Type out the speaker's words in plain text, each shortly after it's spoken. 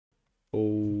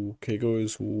Okay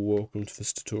guys, welcome to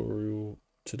this tutorial.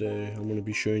 Today I'm going to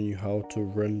be showing you how to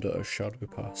render a shadow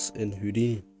pass in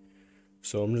Houdini.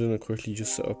 So I'm just going to quickly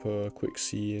just set up a quick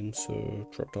scene. So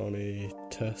drop down a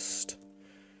test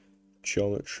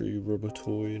geometry rubber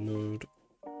toy node.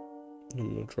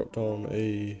 I'm going to drop down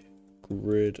a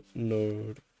grid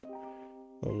node.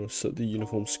 I'm going to set the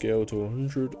uniform scale to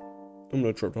 100. I'm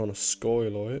going to drop down a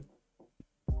skylight.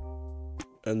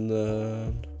 And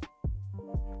then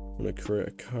I'm going to create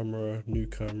a camera, new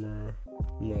camera.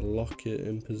 I'm going to lock it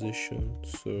in position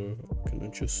so I can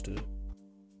adjust it.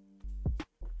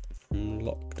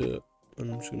 Locked it,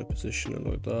 and I'm just going to position it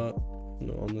like that.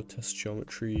 And on the test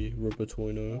geometry rubber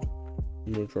toy node,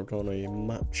 I'm going to drop down a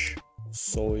match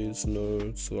size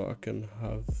node so that I can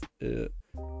have it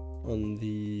on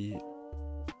the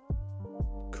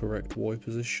correct Y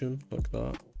position like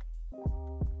that.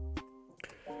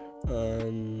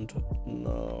 And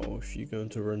now if you go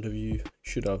into render view, you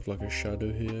should have like a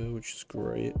shadow here, which is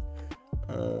great.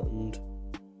 And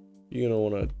you're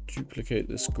going to want to duplicate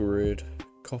this grid,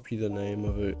 copy the name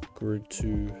of it, grid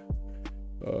 2,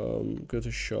 go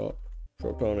to shop,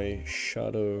 drop down a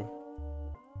shadow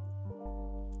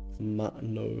matte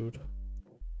node,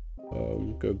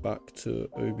 go back to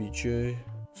obj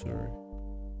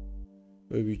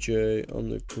on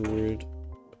the grid,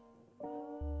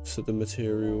 set the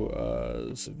material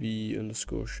as v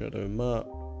underscore shadow matte,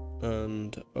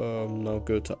 and now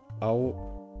go to out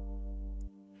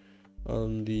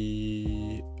on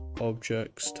the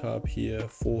objects tab here,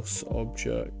 force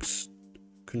objects,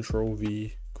 control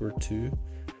V, grid 2,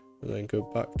 and then go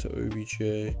back to obj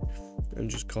and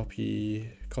just copy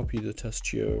the test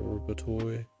geo rubber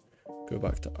toy, go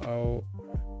back to out,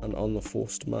 and on the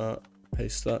forced matte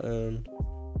paste that in,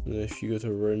 and if you go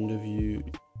to render view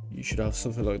you should have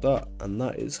something like that. And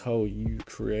that is how you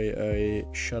create a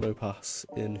shadow pass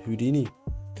in Houdini.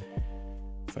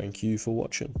 Thank you for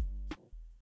watching.